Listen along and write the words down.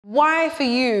Why for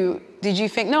you did you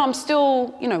think, no, I'm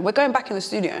still, you know, we're going back in the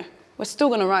studio. We're still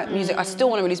going to write music. I still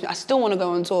want to release music. I still want to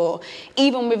go on tour,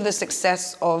 even with the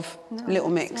success of Little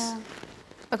Mix. Yeah.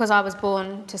 Because I was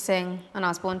born to sing and I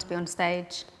was born to be on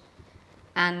stage.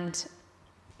 And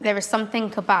there is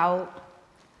something about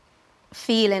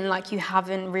feeling like you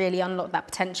haven't really unlocked that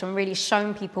potential and really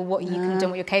shown people what you can do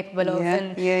and what you're capable of.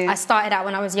 And I started out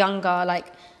when I was younger, like,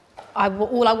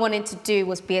 all I wanted to do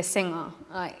was be a singer.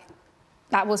 Like,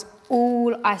 that was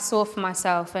all I saw for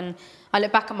myself. And I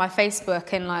look back at my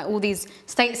Facebook and like all these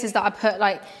statuses that I put,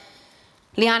 like,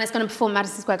 Leigh-Anne is going to perform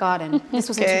Madison Square Garden. This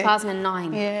was in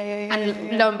 2009.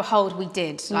 And lo and behold, we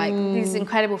did. Like, these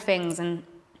incredible things. And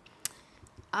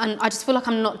I just feel like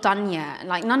I'm not done yet.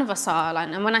 Like, none of us are. Like,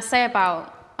 and when I say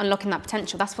about unlocking that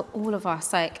potential, that's for all of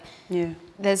us. Like,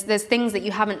 there's things that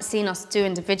you haven't seen us do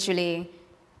individually.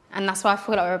 And that's why I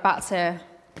feel like we're about to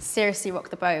seriously rock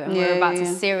the boat and we're about to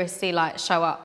seriously, like, show up.